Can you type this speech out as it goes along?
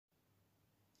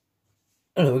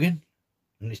Hello again,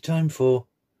 and it's time for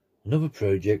another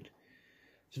project.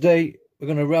 Today we're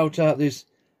going to route out this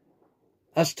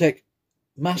Aztec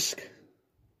mask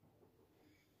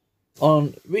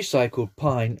on recycled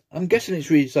pine. I'm guessing it's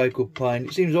recycled pine.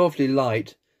 It seems awfully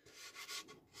light,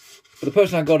 but the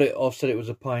person I got it off said it was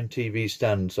a pine TV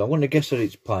stand, so I'm going to guess that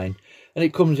it's pine. And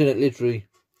it comes in at literally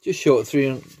just short of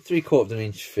 3/4 of an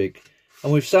inch thick,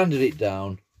 and we've sanded it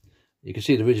down. You can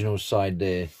see the original side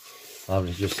there.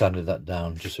 I've just sanded that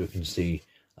down just so we can see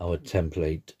our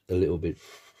template a little bit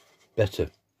better.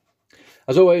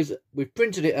 As always, we've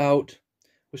printed it out,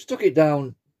 we've stuck it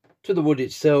down to the wood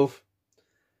itself,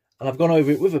 and I've gone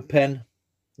over it with a pen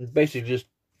and basically just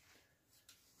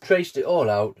traced it all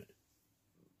out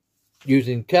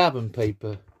using carbon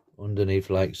paper underneath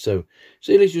like so.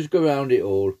 So let's just go around it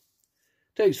all. It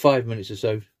takes 5 minutes or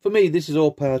so. For me, this is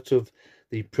all part of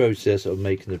the process of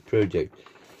making the project.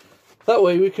 That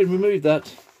way we can remove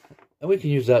that and we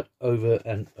can use that over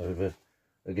and over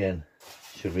again,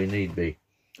 should we need be.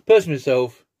 Personally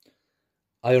myself,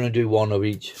 I only do one of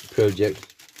each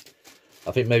project.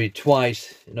 I think maybe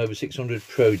twice in over 600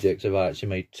 projects I've actually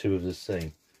made two of the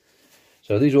same.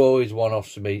 So these are always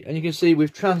one-offs for me. And you can see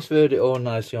we've transferred it all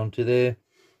nicely onto there.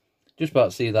 Just about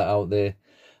to see that out there.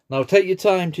 Now take your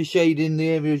time to shade in the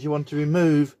areas you want to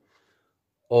remove,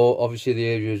 or obviously the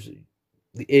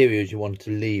areas you want to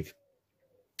leave.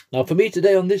 Now for me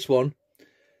today on this one,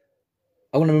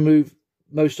 I want to remove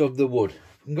most of the wood.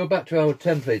 We can go back to our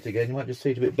template again, you might just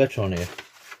see it a bit better on here.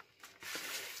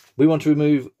 We want to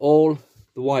remove all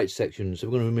the white sections, so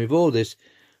we're going to remove all this.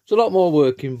 There's a lot more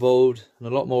work involved and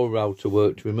a lot more router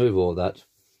work to remove all that.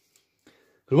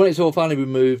 Because when it's all finally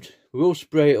removed, we will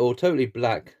spray it all totally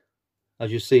black,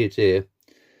 as you see it here,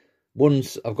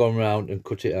 once I've gone round and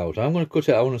cut it out. I'm going to cut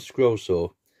it out on a scroll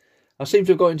saw. I seem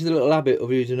to have got into the little habit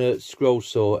of using a scroll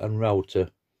saw and router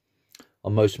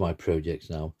on most of my projects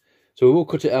now. So we will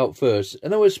cut it out first,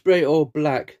 and then we'll spray it all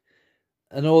black,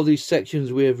 and all these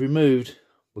sections we have removed,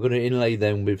 we're going to inlay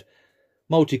them with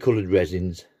multicoloured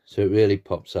resins, so it really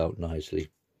pops out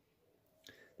nicely.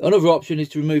 Another option is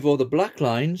to remove all the black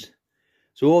lines,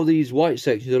 so all these white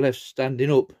sections are left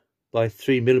standing up by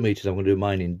 3mm. I'm going to do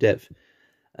mine in depth,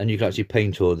 and you can actually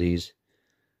paint all these.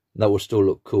 That will still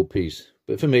look cool piece.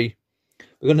 But for me,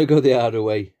 we're going to go the harder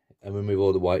way and remove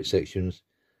all the white sections.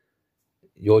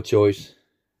 Your choice.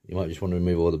 You might just want to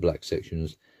remove all the black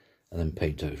sections and then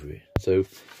paint over it. So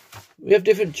we have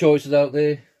different choices out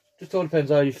there. Just all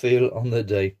depends how you feel on the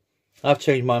day. I've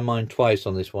changed my mind twice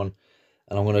on this one,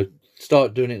 and I'm going to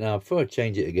start doing it now before I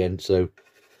change it again. So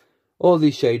all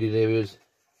these shaded areas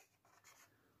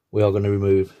we are going to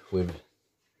remove with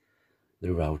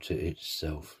the router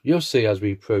itself. You'll see as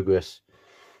we progress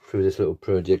through this little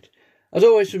project. As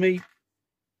always for me,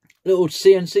 little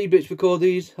CNC bits we call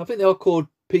these. I think they are called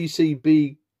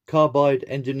PCB carbide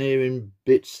engineering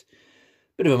bits.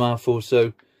 Bit of a mouthful,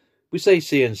 so we say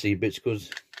CNC bits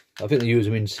because I think they use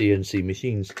them in CNC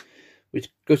machines, which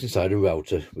goes inside a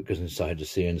router, which goes inside the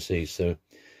CNC. So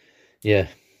yeah,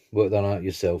 work that out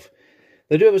yourself.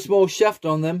 They do have a small shaft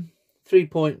on them,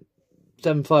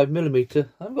 3.75mm. I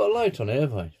haven't got a light on here,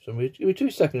 have I? For some reason. Give me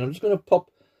 2 seconds. I'm just going to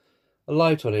pop a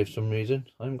light on here for some reason.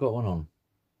 I haven't got one on.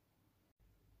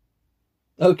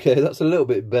 Okay, that's a little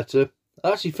bit better.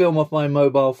 I actually film off my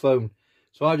mobile phone,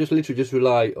 so I literally just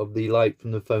rely on the light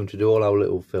from the phone to do all our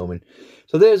little filming.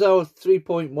 So there's our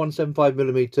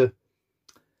 3.175mm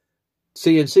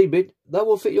CNC bit. That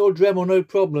will fit your Dremel no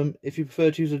problem if you prefer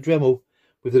to use a Dremel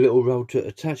with a little router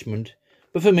attachment.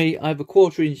 But for me, I have a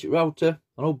 1/4 inch router,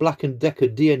 an old Black & Decker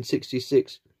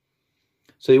DN66.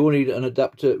 So you will need an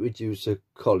adapter reducer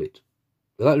collet.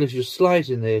 That literally just slides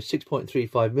in there,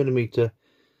 6.35mm.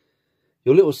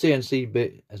 Your little CNC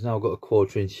bit has now got a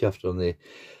 1/4 inch shaft on there.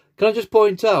 Can I just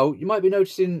point out, you might be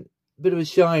noticing a bit of a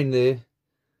shine there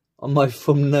on my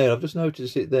thumbnail. I've just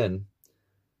noticed it then.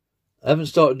 I haven't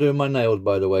started doing my nails,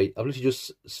 by the way. I've literally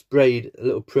just sprayed a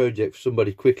little project for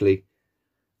somebody quickly,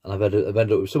 and I've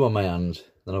ended up with some on my hands.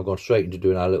 Then I've gone straight into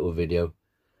doing our little video.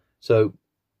 So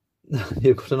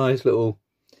you've got a nice little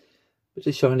bit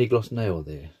of shiny gloss nail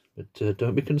there, but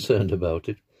don't be concerned about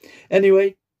it.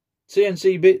 Anyway,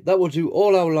 CNC bit, that will do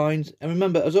all our lines. And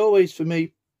remember, as always for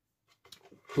me,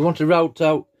 we want to route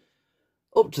out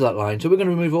up to that line. So we're going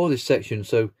to remove all this section.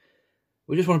 So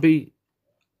we just want to be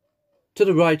to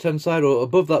the right hand side or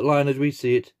above that line as we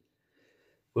see it.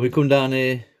 When we come down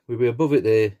here, we'll be above it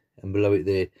there and below it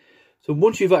there. So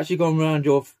once you've actually gone around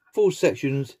your full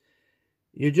sections,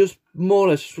 you just more or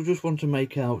less just want to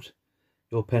make out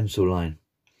your pencil line.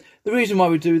 The reason why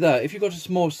we do that, if you've got a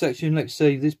small section, let's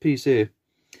say this piece here,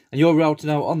 and you're routing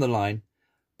out on the line,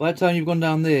 by the time you've gone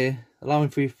down there, allowing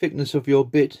for your thickness of your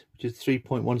bit, which is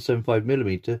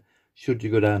 3.175mm, should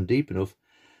you go down deep enough,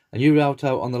 and you route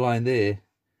out on the line there,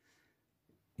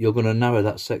 you're going to narrow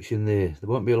that section there. There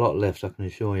won't be a lot left, I can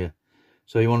assure you.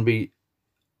 So you want to be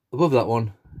above that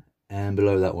one and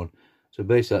below that one. So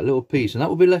basically that little piece, and that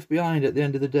will be left behind at the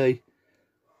end of the day.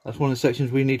 That's one of the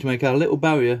sections we need to make our little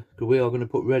barrier, because we are going to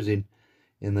put resin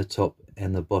in the top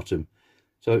and the bottom.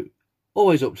 So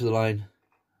always up to the line,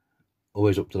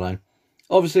 always up to the line.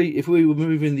 Obviously, if we were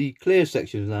moving the clear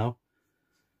sections now,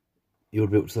 you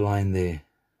would be up to the line there.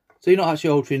 So you're not actually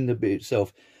altering the bit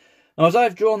itself. Now, as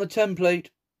I've drawn the template,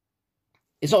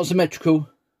 it's not symmetrical.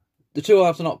 The two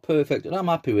halves are not perfect, and I'm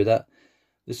happy with that.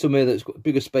 There's somewhere that's got a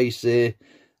bigger space there,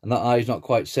 and that eye's not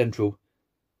quite central.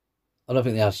 I don't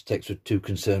think the Aztecs were too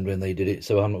concerned when they did it,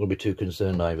 so I'm not going to be too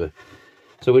concerned either.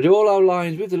 So we do all our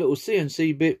lines with the little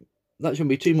CNC bit. That shouldn't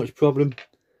be too much problem.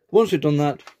 Once we've done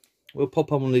that, we'll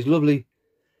pop on these lovely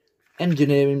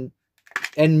engineering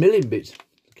end milling bits.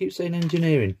 I keep saying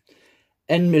engineering.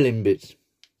 End milling bits.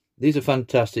 These are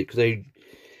fantastic because they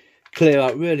clear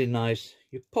out really nice.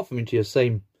 You pop them into your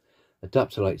same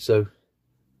adapter like so.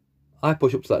 I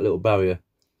push up to that little barrier.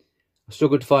 I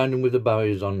struggle to find them with the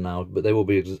barriers on now, but they will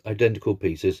be identical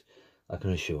pieces, I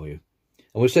can assure you.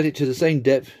 And we'll set it to the same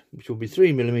depth, which will be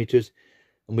 3mm,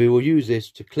 and we will use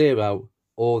this to clear out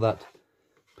all that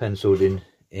penciled in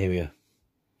area.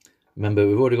 Remember,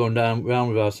 we've already gone round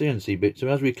with our CNC bit, so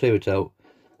as we clear it out,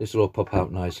 this will all pop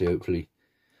out nicely, hopefully.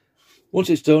 Once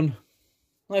it's done,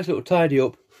 nice little tidy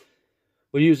up.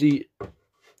 We'll use the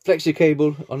flexi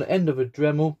cable on the end of a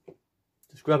Dremel.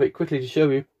 Just grab it quickly to show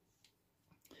you.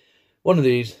 One of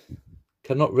these,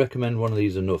 cannot recommend one of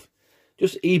these enough.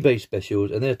 Just eBay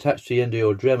specials, and they're attached to the end of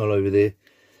your Dremel over there.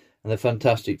 And they're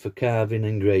fantastic for carving,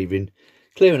 engraving,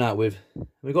 clearing out with.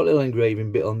 We've got a little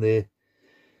engraving bit on there.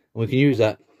 And we can use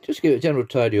that, just to give it a general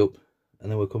tidy up. And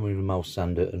then we'll come in with a mouse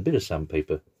sander and a bit of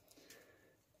sandpaper.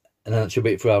 And then that should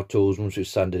be it for our tools once we've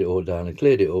sanded it all down and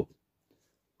cleared it up.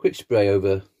 Quick spray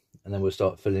over, and then we'll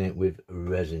start filling it with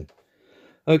resin.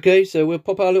 Okay, so we'll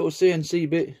pop our little CNC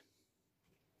bit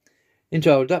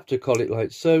into our adapter collet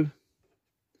like so.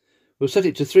 We'll set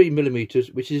it to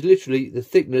 3mm, which is literally the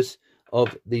thickness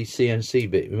of the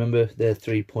CNC bit. Remember, they're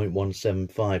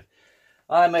 3.175.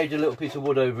 I made a little piece of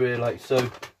wood over here like so.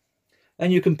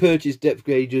 And you can purchase depth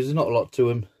gauges, there's not a lot to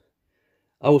them.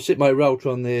 I will sit my router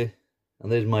on there,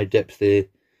 and there's my depth there.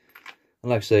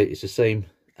 And like I say, it's the same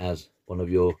as one of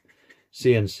your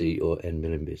CNC or end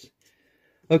milling bits.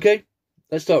 Okay,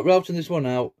 let's start routing this one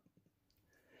out,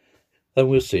 and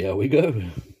we'll see how we go.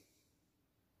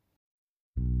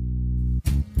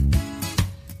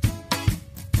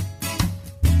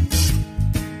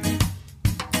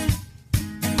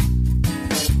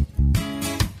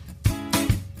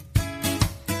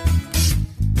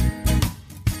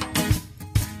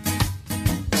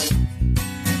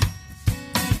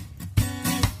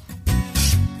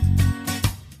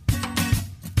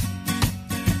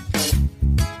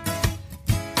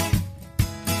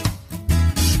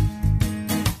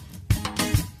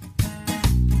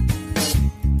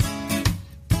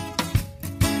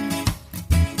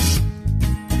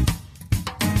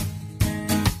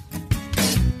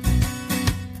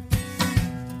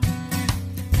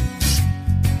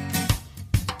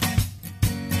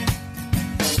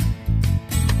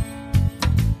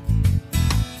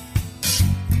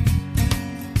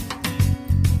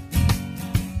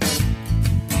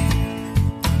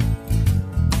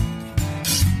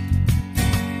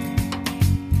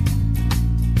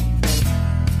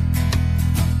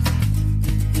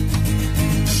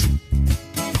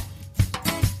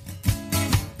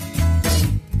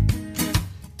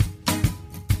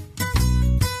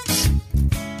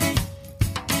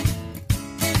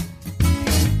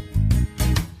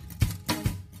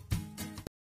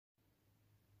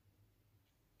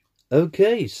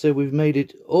 Okay, so we've made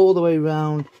it all the way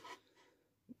around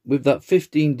with that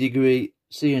 15-degree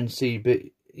CNC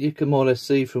bit. You can more or less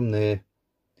see from there.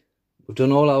 We've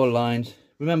done all our lines.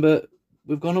 Remember,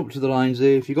 we've gone up to the lines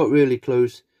there. If you got really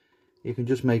close, you can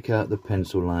just make out the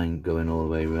pencil line going all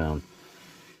the way around.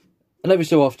 And every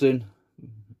so often,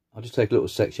 I'll just take a little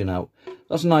section out.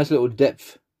 That's a nice little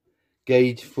depth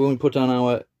gauge for when we put on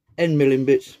our end milling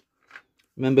bits.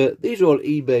 Remember, these are all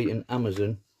eBay and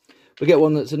Amazon. We get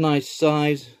one that's a nice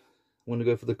size. I want to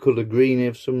go for the colour green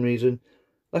here for some reason.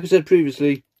 Like I said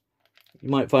previously, you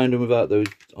might find them without those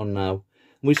on now.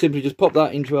 And we simply just pop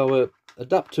that into our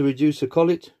adapter reducer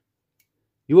collet.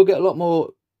 You will get a lot more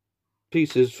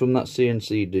pieces from that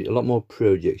CNC, a lot more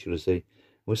projects, shall I say.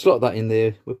 We'll slot that in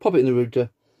there. We'll pop it in the router.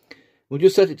 We'll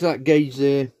just set it to that gauge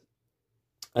there,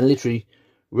 and literally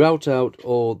route out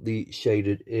all the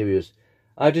shaded areas.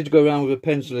 I did go around with a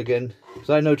pencil again, because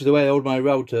I noticed the way I hold my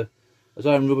router, as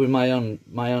I'm rubbing my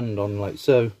hand on like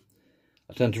so,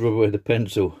 I tend to rub away the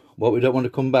pencil. Well, we don't want to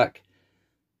come back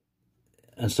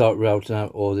and start routing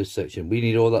out all this section. We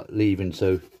need all that leaving,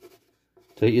 so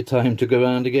take your time to go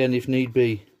around again if need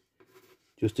be,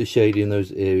 just to shade in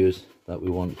those areas that we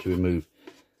want to remove.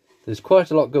 There's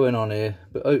quite a lot going on here,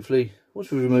 but hopefully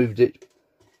once we've removed it,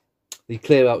 the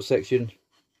clear out section,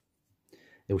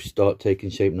 it will start taking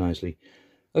shape nicely.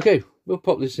 Okay, we'll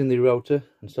pop this in the router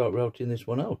and start routing this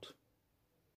one out.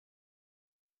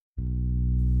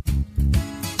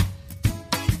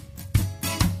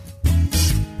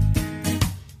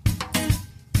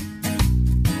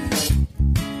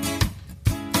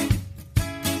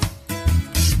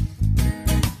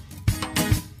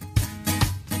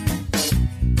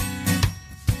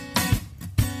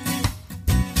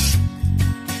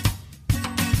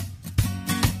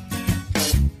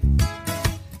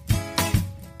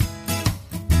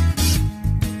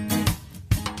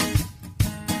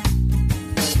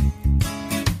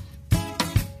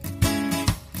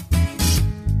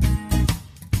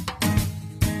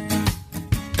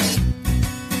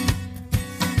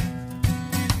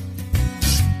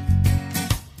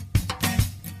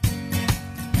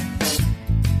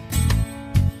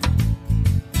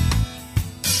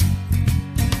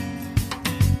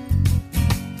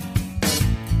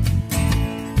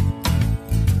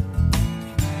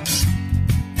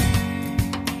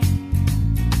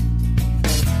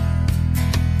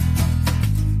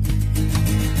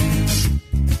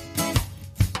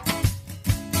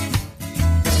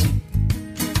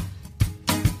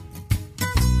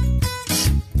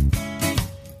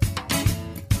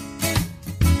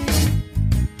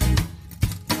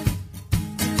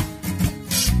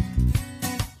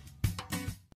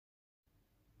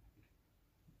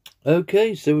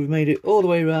 Okay, so we've made it all the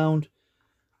way around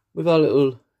with our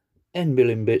little end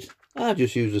milling bit. I've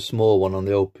just used a small one on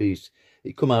the old piece.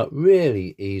 It come out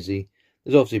really easy.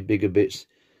 There's obviously bigger bits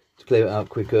to clear it out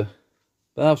quicker,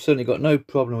 but I've certainly got no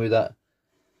problem with that.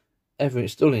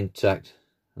 Everything's still intact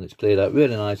and it's cleared out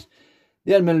really nice.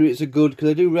 The end milling bits are good because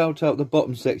they do route out the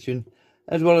bottom section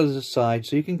as well as the side,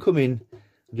 so you can come in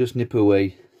and just nip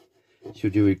away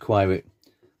should you require it.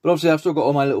 But obviously I've still got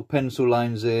all my little pencil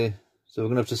lines there, so we're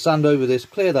going to have to sand over this,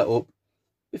 clear that up.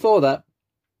 Before that,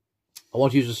 I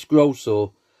want to use a scroll saw,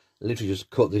 literally just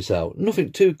cut this out.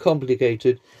 Nothing too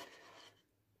complicated.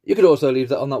 You could also leave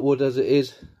that on that wood as it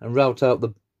is and route out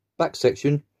the back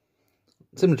section,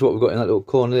 similar to what we've got in that little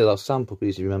corner there, that sample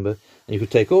piece, if you remember. And you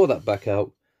could take all that back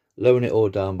out, lowering it all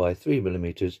down by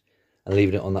 3mm and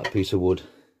leaving it on that piece of wood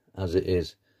as it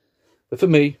is. But for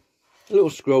me, a little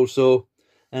scroll saw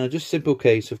and a just simple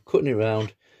case of cutting it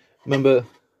round. Remember,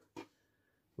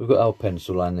 we've got our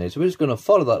pencil line there, so we're just going to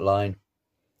follow that line.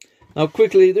 Now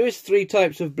quickly, there is 3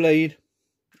 types of blade.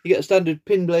 You get a standard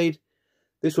pin blade.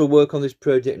 This will work on this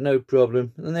project, no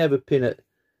problem. And then they have a pin at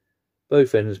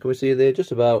both ends. Can we see there?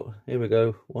 Just about. Here we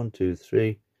go. 1, 2,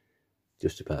 3.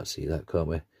 Just about see that, can't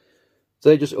we? So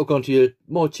they just hook onto your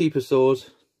more cheaper saws.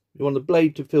 You want the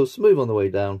blade to feel smooth on the way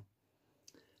down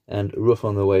and rough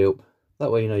on the way up.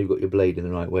 That way you know you've got your blade in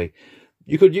the right way.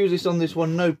 You could use this on this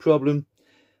one, no problem.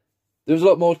 There's a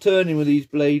lot more turning with these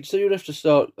blades, so you'd have to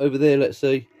start over there, let's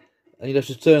say, and you'd have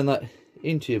to turn that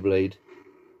into your blade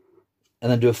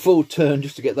and then do a full turn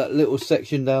just to get that little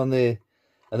section down there,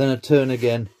 and then a turn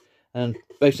again, and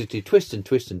basically twist and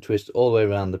twist and twist all the way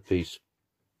around the piece.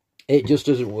 It just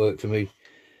doesn't work for me.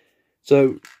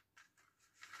 So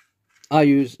I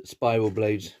use spiral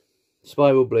blades.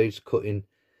 Spiral blades cut in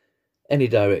any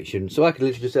direction, so I could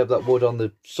literally just have that wood on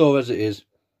the saw as it is,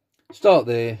 start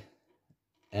there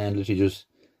and literally just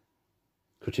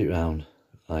cut it round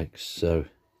like so.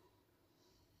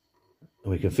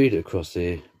 And we can feed it across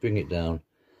here, bring it down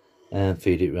and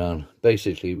feed it round,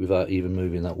 basically without even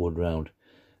moving that wood round.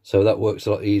 So that works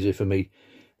a lot easier for me.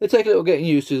 They take a little getting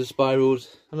used to, the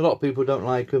spirals, and a lot of people don't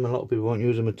like them and a lot of people won't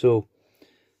use them at all.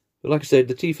 But like I said,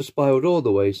 the teeth are spiraled all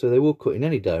the way, so they will cut in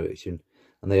any direction,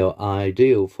 and they are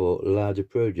ideal for larger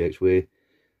projects where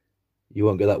you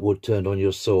won't get that wood turned on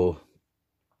your saw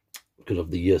because of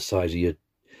the size of your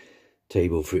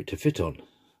table for it to fit on.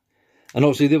 And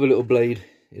obviously the other little blade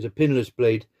is a pinless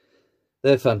blade.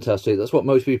 They're fantastic. That's what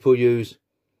most people use,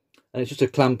 and it's just a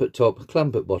clamp at top,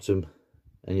 clamp at bottom,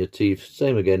 and your teeth,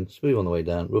 same again, smooth on the way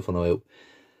down, rough on the way up.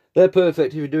 They're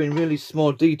perfect if you're doing really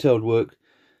small detailed work.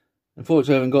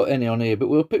 Unfortunately I haven't got any on here, but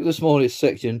we'll pick the smallest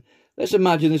section. Let's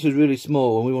imagine this was really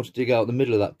small and we want to dig out the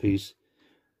middle of that piece.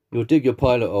 You'll dig your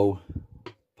pilot hole,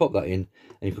 pop that in,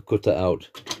 and you could cut that out.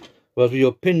 Whereas with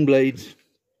your pin blades,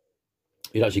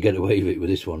 you'd actually get away with it with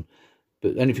this one.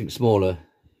 But anything smaller,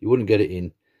 you wouldn't get it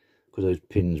in because those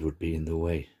pins would be in the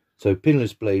way. So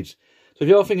pinless blades. So if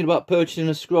you're thinking about purchasing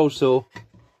a scroll saw,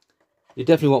 you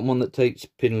definitely want one that takes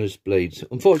pinless blades.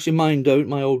 Unfortunately mine don't,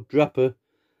 my old Draper.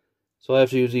 So I have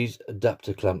to use these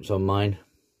adapter clamps on mine.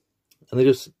 And they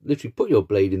just literally put your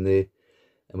blade in there,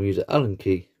 and we use an Allen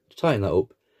key to tighten that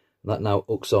up. And that now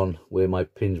hooks on where my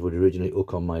pins would originally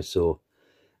hook on my saw.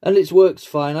 And it works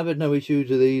fine. I've had no issues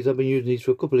with these. I've been using these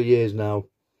for a couple of years now.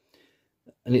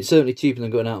 And it's certainly cheaper than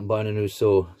going out and buying a new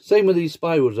saw. Same with these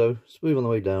spirals though. Smooth on the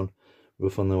way down,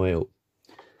 rough on the way up.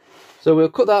 So we'll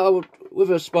cut that out with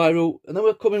a spiral, and then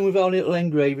we'll come in with our little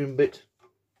engraving bit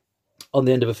on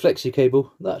the end of a flexi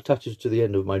cable that attaches to the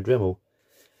end of my Dremel.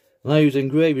 And I use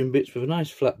engraving bits with a nice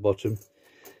flat bottom.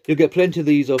 You'll get plenty of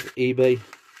these off eBay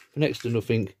for next to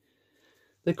nothing.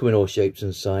 They come in all shapes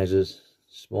and sizes.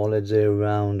 Small heads here,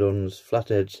 round ones, flat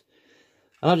heads.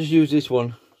 And I'll just use this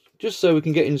one just so we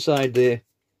can get inside there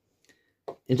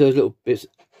into those little bits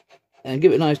and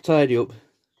give it a nice tidy up.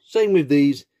 Same with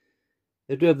these.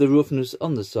 They do have the roughness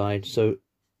on the side, so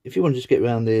if you want to just get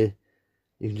around there,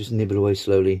 you can just nibble away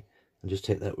slowly and just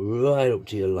take that right up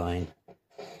to your line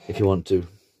if you want to.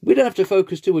 We don't have to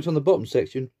focus too much on the bottom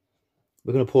section.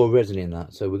 We're going to pour resin in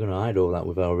that, so we're going to hide all that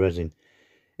with our resin.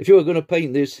 If you were going to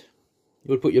paint this,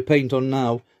 you would put your paint on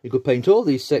now. You could paint all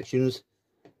these sections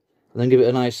and then give it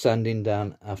a nice sanding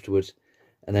down afterwards,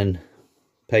 and then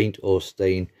paint or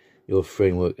stain your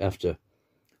framework after.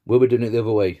 We'll be doing it the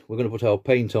other way. We're going to put our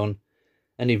paint on,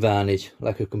 any varnish,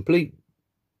 like a complete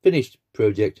finished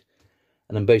project,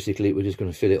 and then basically we're just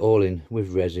going to fill it all in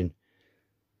with resin,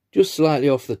 just slightly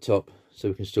off the top, so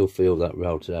we can still feel that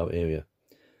routed out area.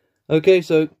 Okay,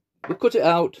 so we'll cut it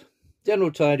out,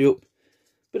 general tidy up,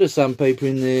 bit of sandpaper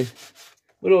in there.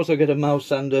 We'll also get a mouse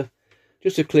sander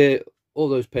just to clear all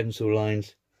those pencil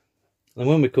lines, and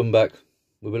when we come back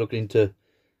we'll be looking into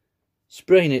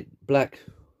spraying it black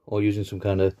or using some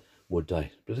kind of wood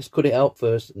dye. But let's cut it out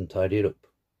first and tidy it up.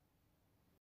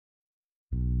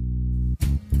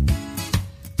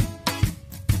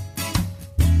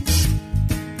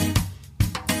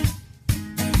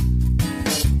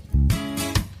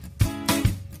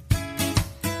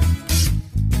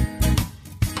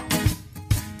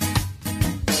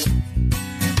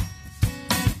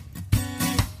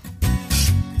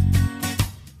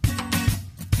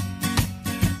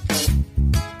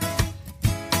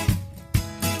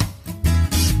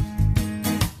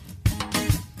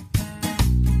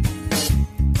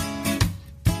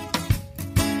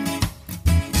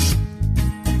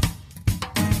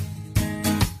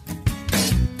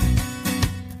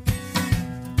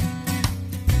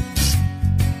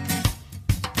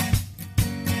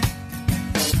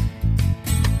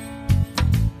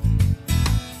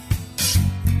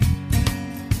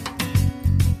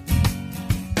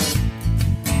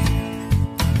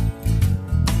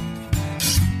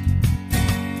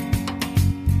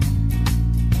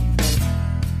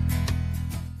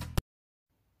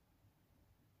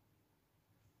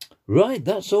 Right,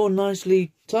 that's all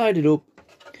nicely tidied up.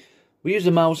 We used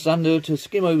a mouse sander to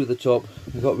skim over the top.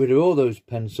 We got rid of all those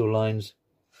pencil lines.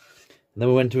 And then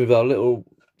we went in with our little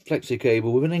flexi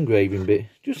cable with an engraving bit,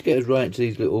 just to get us right into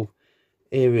these little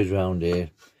areas around here.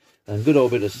 And a good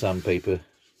old bit of sandpaper,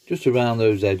 just to round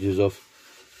those edges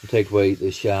off and take away the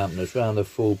sharpness around the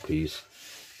full piece,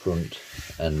 front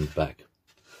and back.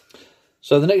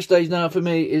 So the next stage now for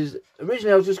me is,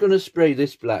 originally I was just going to spray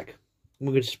this black.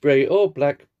 We're going to spray it all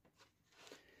black.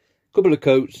 Couple of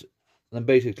coats, and then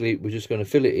basically we're just going to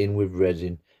fill it in with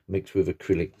resin mixed with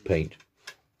acrylic paint.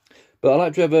 But I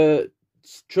like to have a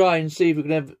try and see if we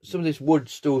can have some of this wood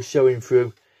still showing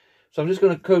through. So I'm just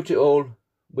going to coat it all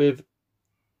with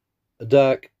a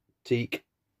dark teak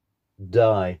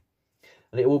dye,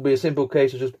 and it will be a simple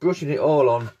case of just brushing it all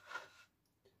on,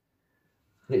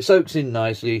 and it soaks in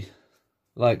nicely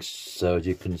like so, as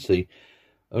you can see.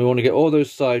 And we want to get all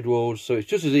those side walls, so it's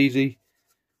just as easy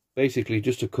basically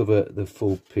just to cover the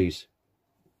full piece.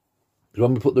 Because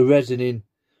when we put the resin in,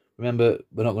 remember,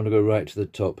 we're not going to go right to the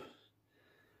top.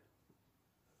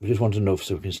 We just want enough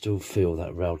so we can still feel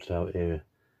that routed out area.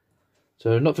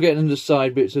 So not forgetting the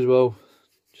side bits as well.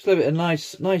 Just leave it a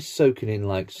nice soaking in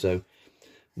like so.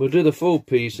 We'll do the full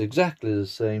piece exactly the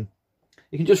same.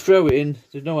 You can just throw it in.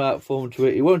 There's no art form to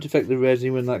it. It won't affect the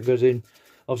resin when that goes in.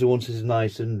 Obviously once it's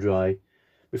nice and dry.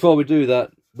 Before we do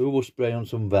that, we will spray on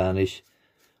some varnish.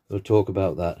 We'll talk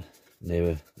about that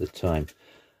nearer the time.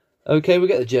 Okay, we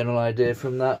get the general idea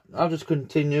from that. I'll just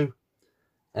continue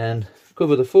and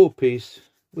cover the full piece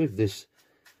with this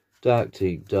dark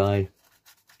teak dye,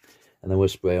 and then we'll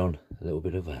spray on a little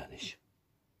bit of varnish.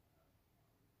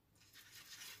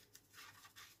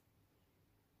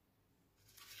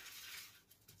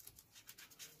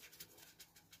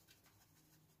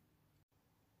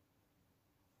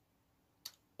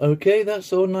 Okay,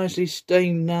 that's all nicely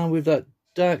stained now with that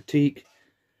dark teak,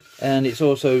 and it's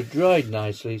also dried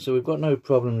nicely, so we've got no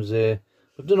problems there.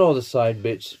 We've done all the side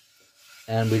bits,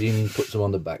 and we even put some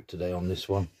on the back today on this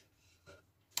one.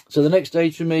 So the next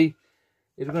stage for me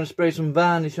is we're going to spray some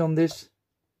varnish on this.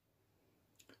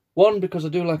 One, because I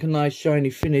do like a nice shiny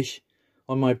finish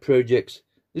on my projects.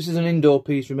 This is an indoor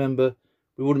piece, remember.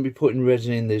 We wouldn't be putting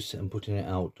resin in this and putting it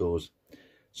outdoors.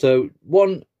 So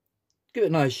one, give it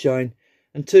a nice shine.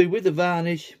 And two, with the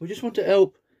varnish, we just want to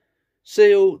help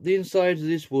seal the insides of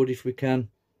this wood if we can.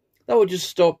 That will just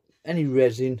stop any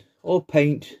resin or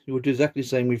paint. You will do exactly the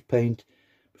same with paint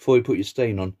before you put your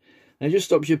stain on. And it just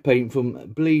stops your paint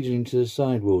from bleeding into the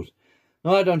side walls.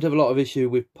 Now, I don't have a lot of issue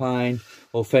with pine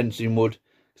or fencing wood,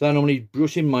 because I normally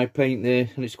brush in my paint there,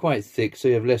 and it's quite thick, so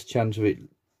you have less chance of it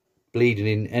bleeding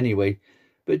in anyway.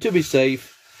 But to be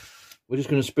safe, we're just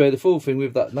going to spray the full thing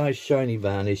with that nice shiny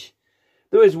varnish.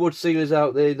 There is wood sealers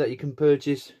out there that you can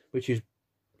purchase, which is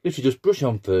literally just brush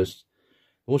on first.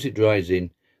 Once it dries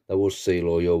in, that will seal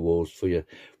all your walls for you.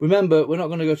 Remember, we're not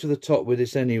going to go to the top with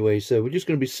this anyway, so we're just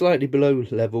going to be slightly below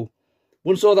level.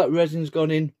 Once all that resin's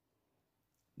gone in,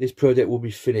 this project will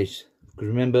be finished. Because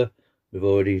remember, we've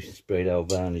already sprayed our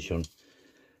varnish on.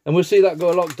 And we'll see that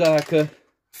go a lot darker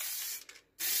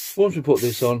once we put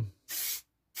this on.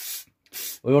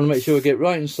 We want to make sure we get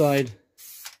right inside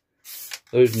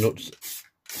those nuts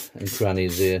and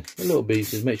crannies there. The little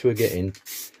pieces, make sure we get in.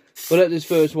 But let this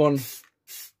first one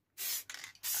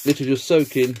literally just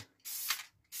soak in.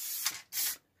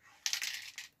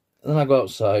 And then I go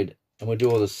outside and we'll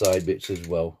do all the side bits as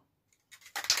well.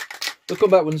 We'll come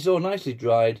back when it's all nicely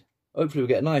dried. Hopefully we'll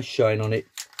get a nice shine on it.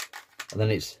 And then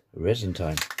it's resin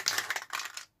time.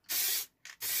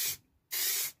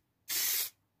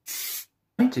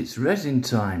 Right, it's resin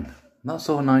time. That's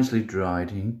all nicely dried.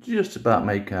 You can just about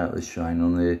make out the shine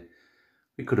on there.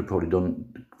 We could have probably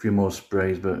done a few more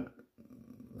sprays, but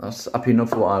that's happy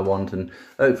enough for what I want. And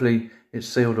hopefully it's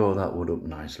sealed all that wood up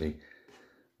nicely.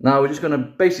 Now we're just going to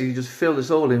basically just fill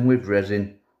this all in with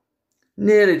resin.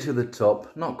 Nearly to the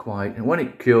top, not quite. And when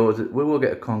it cures, we will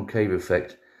get a concave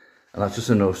effect. And that's just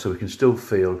enough so we can still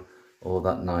feel all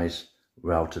that nice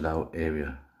routed out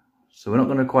area. So we're not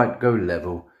going to quite go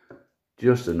level.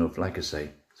 Just enough, like I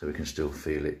say, so we can still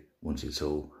feel it once it's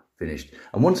all finished.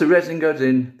 And once the resin goes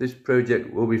in, this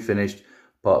project will be finished,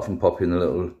 apart from popping the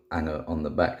little hanger on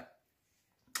the back.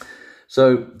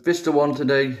 So Vista 1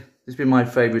 today, this has been my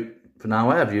favourite for now.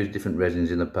 I have used different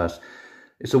resins in the past.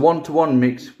 It's a 1-to-1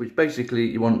 mix, which basically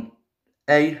you want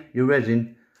A, your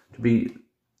resin, to be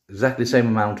exactly the same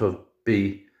amount of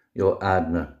B, your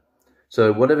hardener.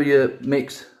 So whatever you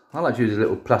mix, I like to use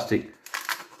little plastic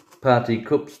party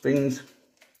cups, things,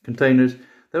 containers.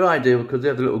 They're ideal because they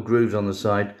have the little grooves on the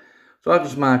side. So I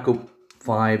just mark up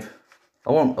 5.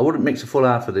 I wouldn't mix a full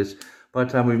half of this. By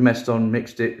the time we've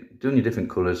mixed it, doing your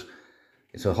different colours.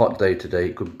 It's a hot day today.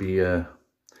 It could be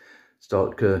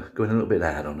start going a little bit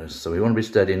hard on us. So we want to be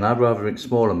steady. And I'd rather mix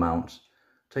small amounts.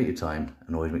 Take your time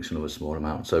and always mix another small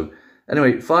amount. So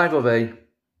anyway, 5 of A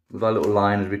with our little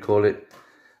line, as we call it.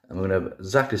 And we're going to have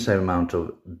exactly the same amount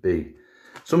of B.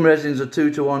 Some resins are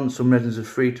 2-to-1, some resins are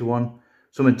 3-to-1.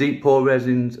 Some are deep pour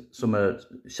resins, some are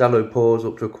shallow pours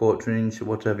up to 1/4 inch or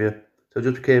whatever. So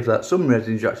just be careful of that. Some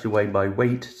resins you actually weigh by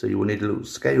weight, so you will need little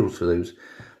scales for those.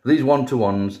 But these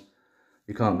 1-to-1s,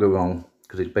 you can't go wrong,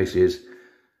 because it basically is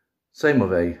same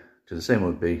of A to the same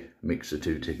of B, mix the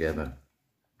two together.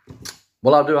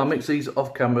 What I'll do, I'll mix these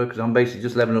off camera, because I'm basically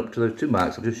just leveling up to those 2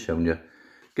 marks I've just shown you.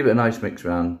 Give it a nice mix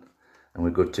round, and we're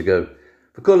good to go.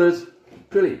 For colours,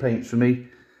 acrylic paints for me.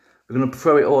 We're going to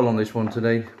throw it all on this one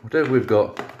today, whatever we've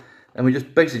got. And we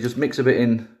just basically just mix a bit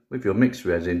in with your mixed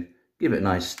resin. Give it a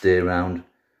nice stir round.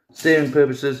 Stirring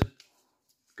purposes,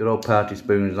 good old party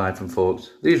spoons, knife and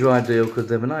forks. These are ideal because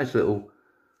they have a nice little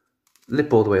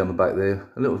lip all the way on the back there.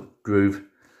 A little groove.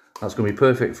 That's going to be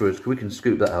perfect for us because we can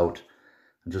scoop that out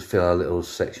and just fill our little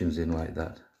sections in like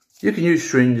that. You can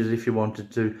use syringes if you wanted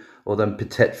to, or them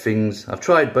pitette things. I've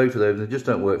tried both of those and they just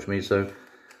don't work for me, so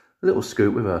a little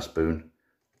scoop with our spoon.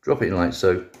 Drop it in like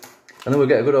so. And then we'll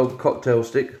get a good old cocktail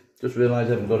stick. Just realised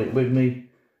I haven't got it with me.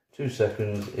 2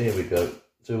 seconds, here we go.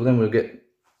 So then we'll get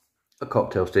a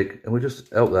cocktail stick and we'll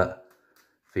just help that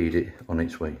feed it on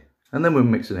its way. And then we'll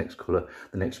mix the next colour,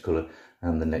 the next colour,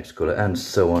 and the next colour, and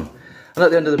so on. And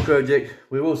at the end of the project,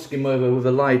 we will skim over with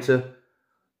a lighter,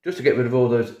 just to get rid of all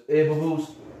those air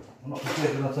bubbles. I'm not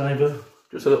careful with that either.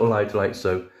 Just a little lighter like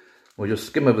so. We'll just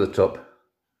skim over the top,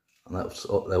 and that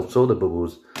helps all the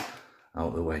bubbles out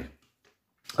of the way.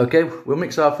 Okay, we'll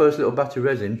mix our first little batch of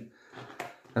resin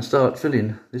and start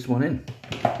filling this one in.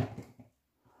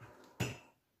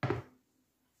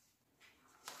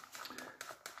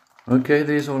 Okay,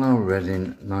 there's all our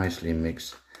resin nicely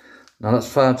mixed. Now that's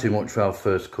far too much for our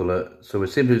first colour, so we're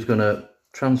simply just going to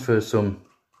transfer some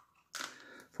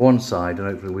for one side and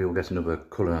hopefully we will get another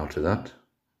colour out of that.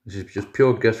 This is just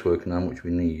pure guesswork on how much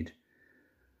we need.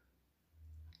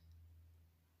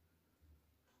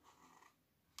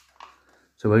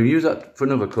 So we'll use that for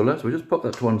another colour, so we'll just pop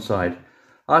that to one side.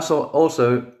 I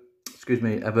also, excuse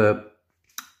me, have a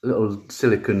little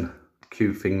silicone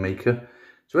cube thing maker.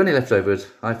 So any leftovers,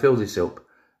 I fill this up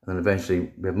and then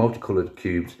eventually we have multicoloured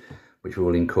cubes which we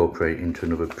will incorporate into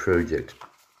another project.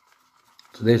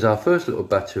 So there's our first little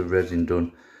batch of resin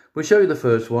done. We'll show you the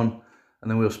first one and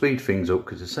then we'll speed things up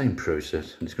because it's the same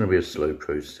process and it's going to be a slow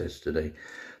process today.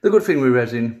 The good thing with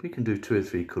resin, we can do 2 or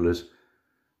 3 colours,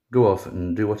 go off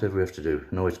and do whatever we have to do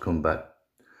and always come back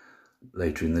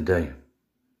later in the day.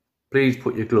 Please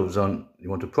put your gloves on. You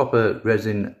want a proper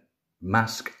resin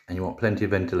mask and you want plenty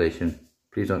of ventilation.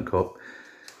 Please don't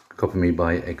copy me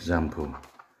by example.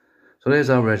 So there's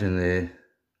our resin there.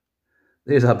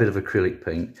 There's our bit of acrylic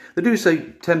paint. They do say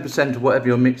 10% of whatever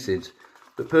your mix is,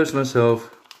 but personally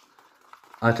myself,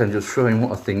 I tend to just throw in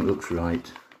what I think looks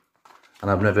right. And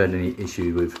I've never had any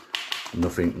issue with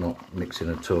nothing not mixing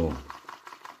at all.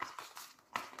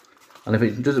 And if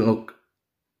it doesn't look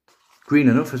green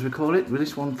enough, as we call it, with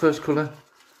this one first colour,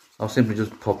 I'll simply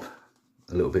just pop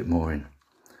a little bit more in.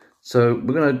 So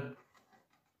we're going to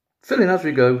fill in as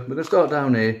we go. We're going to start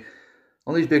down here.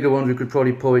 On these bigger ones we could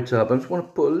probably pour it up. I just want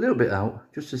to put a little bit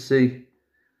out just to see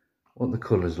what the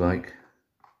colour's like.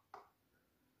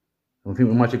 I think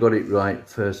we might have got it right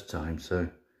first time, so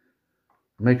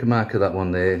make a mark of that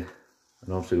one there,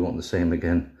 and obviously we want the same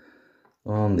again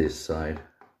on this side,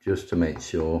 just to make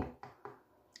sure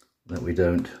that we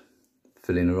don't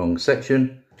fill in the wrong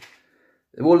section.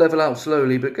 It will level out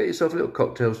slowly, but get yourself a little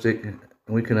cocktail stick and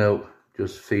we can help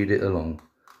just feed it along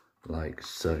like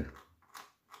so.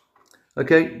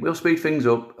 Okay, we'll speed things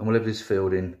up and we'll leave this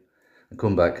filled in and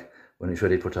come back when it's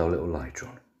ready to put our little lighter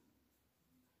on.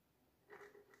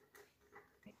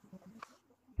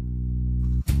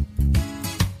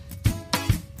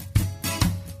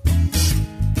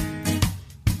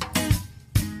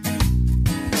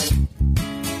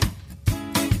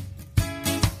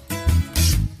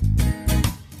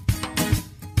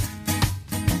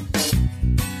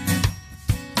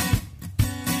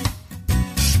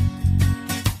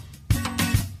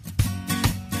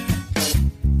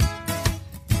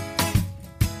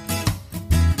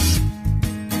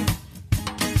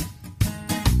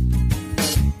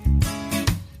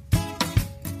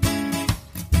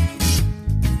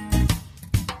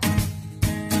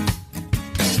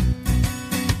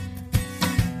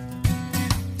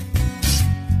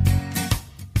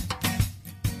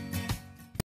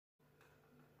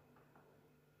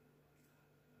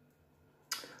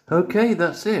 Okay,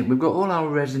 that's it. We've got all our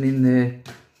resin in there,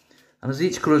 and as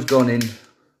each colour's gone in,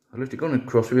 I've left it going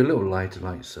across with a little lighter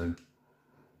like so. And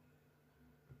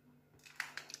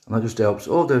that just helps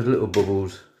all those little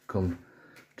bubbles come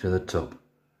to the top.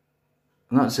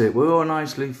 And that's it, we're all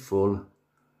nicely full.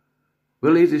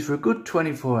 We'll leave this for a good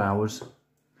 24 hours.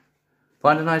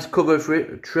 Find a nice cover for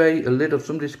it, a tray, a lid of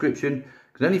some description,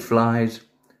 because any flies,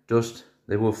 dust,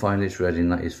 they will find this resin,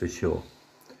 that is for sure.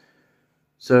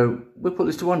 So we'll put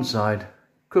this to one side,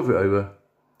 cover it over, and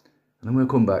then we'll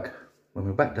come back when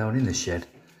we're back down in the shed,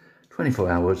 24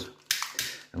 hours,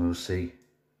 and we'll see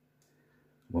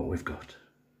what we've got.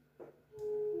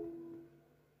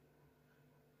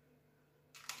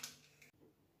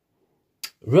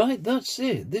 Right, that's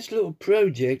it. This little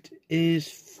project is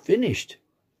finished.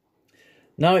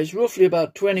 Now it's roughly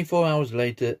about 24 hours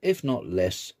later, if not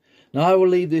less. Now I will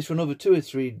leave this for another 2 or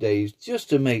 3 days just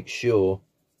to make sure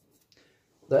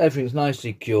that everything's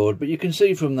nicely cured, but you can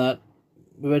see from that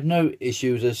we've had no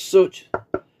issues as such,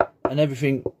 and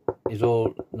everything is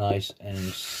all nice and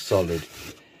solid.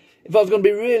 If I was going to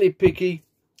be really picky,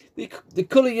 the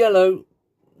colour yellow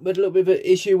we had a little bit of an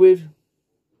issue with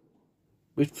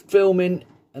filming,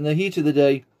 and the heat of the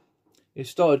day it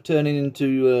started turning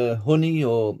into honey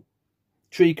or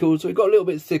treacle, so it got a little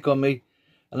bit thick on me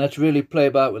and I had to really play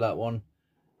about with that one.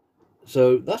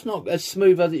 So that's not as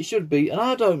smooth as it should be, and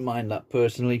I don't mind that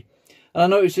personally. And I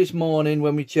noticed this morning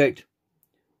when we checked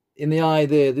in the eye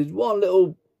there's one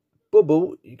little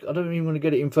bubble. I don't even want to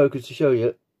get it in focus to show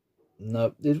you.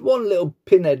 No, there's one little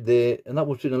pinhead there, and that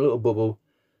was in a little bubble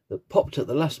that popped at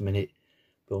the last minute.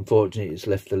 But unfortunately it's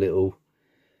left a little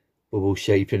bubble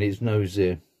shape in its nose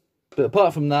there. But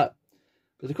apart from that,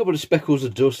 there's a couple of speckles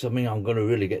of dust. I mean, I'm going to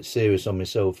really get serious on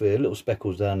myself here. Little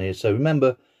speckles down here. So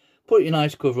remember, put your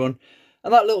nice cover on.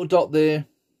 And that little dot there,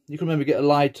 you can remember get a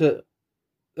lighter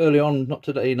early on, not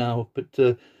today now,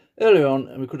 but earlier on,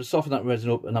 and we could have softened that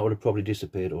resin up and that would have probably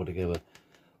disappeared altogether.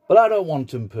 But I don't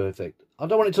want them perfect. I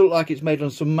don't want it to look like it's made on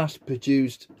some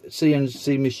mass-produced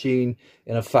CNC machine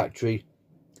in a factory.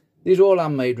 These are all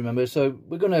handmade, remember, so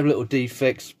we're going to have little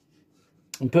defects.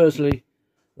 And personally,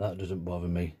 that doesn't bother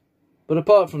me. But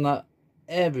apart from that,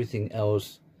 everything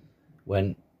else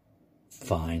went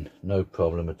fine. No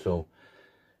problem at all.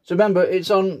 So remember,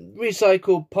 it's on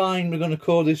recycled pine, we're going to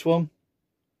call this one.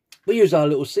 We use our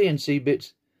little CNC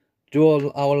bits to do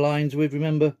all our lines with,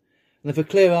 remember. And if I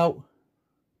clear out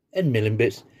end milling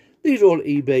bits, these are all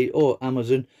eBay or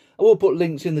Amazon. I will put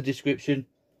links in the description.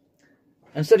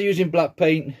 Instead of using black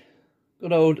paint,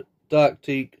 good old dark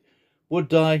teak wood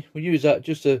dye, we use that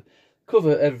just to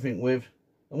cover everything with.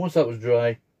 And once that was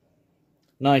dry,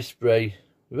 nice spray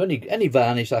with any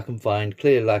varnish I can find,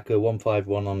 clear lacquer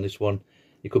 151 on this one.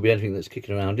 It could be anything that's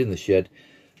kicking around in the shed.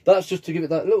 That's just to give it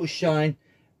that little shine.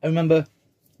 And remember,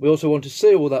 we also want to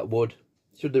seal all that wood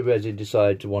should the resin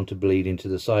decide to want to bleed into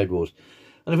the sidewalls.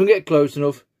 And if we get close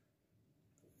enough,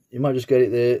 you might just get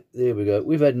it there. There we go.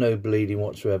 We've had no bleeding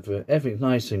whatsoever. Everything's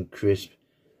nice and crisp.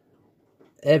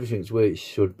 Everything's where it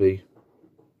should be.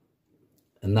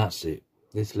 And that's it.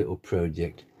 This little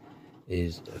project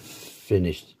is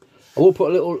finished. I will put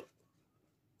a little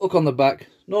hook on the back.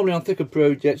 Normally on thicker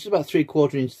projects, it's about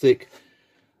 3/4 inch thick.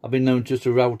 I've been known just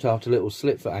to route out a little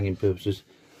slit for hanging purposes.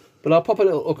 But I'll pop a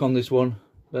little hook on this one.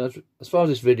 But as far as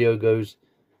this video goes,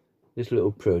 this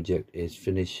little project is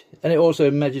finished. And it also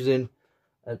measures in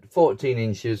at 14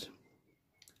 inches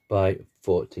by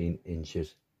 14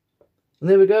 inches. And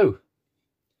there we go.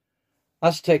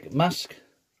 Aztec mask,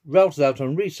 routed out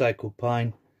on recycled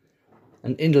pine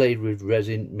and inlaid with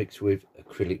resin mixed with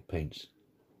acrylic paints.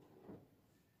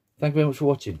 Thank you very much for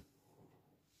watching.